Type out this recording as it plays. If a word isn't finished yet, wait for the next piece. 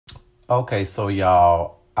Okay, so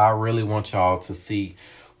y'all, I really want y'all to see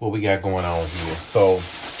what we got going on here. So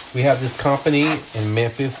we have this company in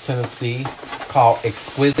Memphis, Tennessee called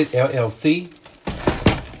Xquisite LLC.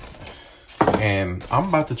 And I'm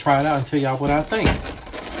about to try it out and tell y'all what I think.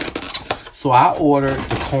 So I ordered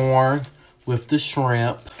the corn with the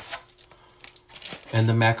shrimp and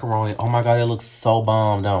the macaroni. Oh my God, it looks so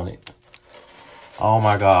bomb, don't it? Oh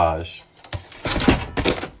my gosh.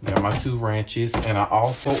 There are my 2 ranches. And I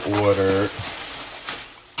also ordered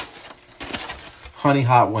honey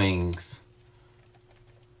hot wings.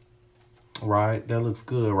 Right? That looks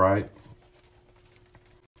good, right?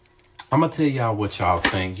 I'm going to tell y'all what y'all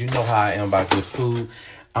think. You know how I am about good food.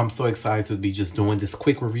 I'm so excited to be just doing this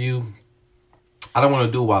quick review. I don't want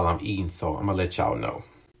to do it while I'm eating, so I'm going to let y'all know.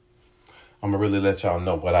 I'm going to really let y'all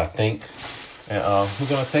know what I think. And we're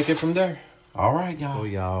going to take it from there. All right, y'all. So,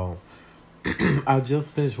 y'all, I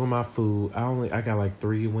just finished with my food. I got like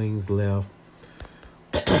 3 wings left.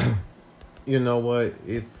 You know what?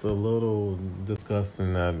 It's a little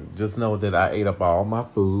disgusting. Just know that I ate up all my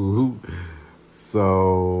food.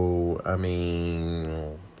 So, I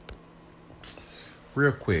mean,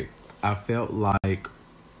 real quick, I felt like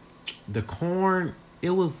the corn, it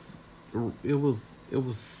was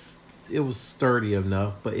sturdy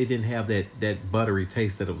enough, but it didn't have that buttery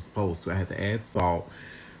taste that it was supposed to. I had to add salt.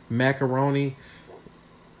 Macaroni,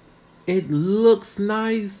 it looks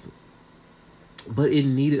nice, but it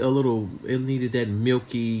needed that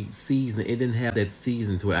milky season. It didn't have that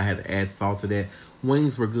season to it. I had to add salt to that.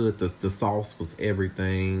 Wings were good. The sauce was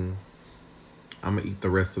everything. I'm going to eat the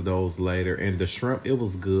rest of those later. And the shrimp, it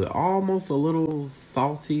was good. Almost a little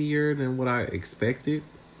saltier than what I expected.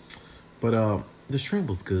 But the shrimp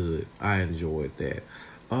was good. I enjoyed that.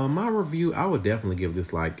 My review, I would definitely give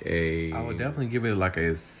this like a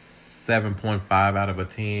 7.5 out of a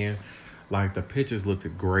 10. Like, the pictures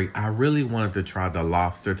looked great. I really wanted to try the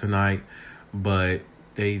lobster tonight, but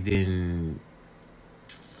they didn't.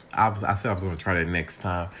 I said I was going to try that next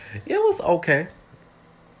time. It was okay.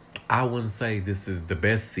 I wouldn't say this is the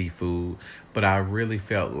best seafood, but I really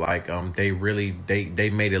felt like they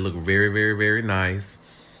made it look very, very, very nice.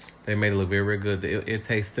 They made it look very, very good. It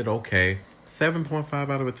tasted okay. 7.5 out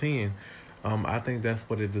of a 10. I think that's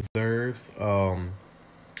what it deserves.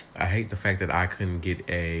 I hate the fact that I couldn't get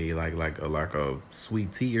a like a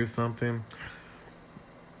sweet tea or something.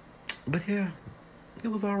 But yeah, it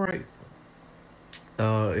was all right.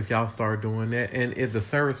 If y'all start doing that, and if the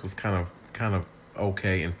service was kind of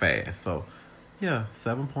okay and fast, so yeah,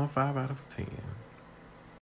 7.5 out of a 10.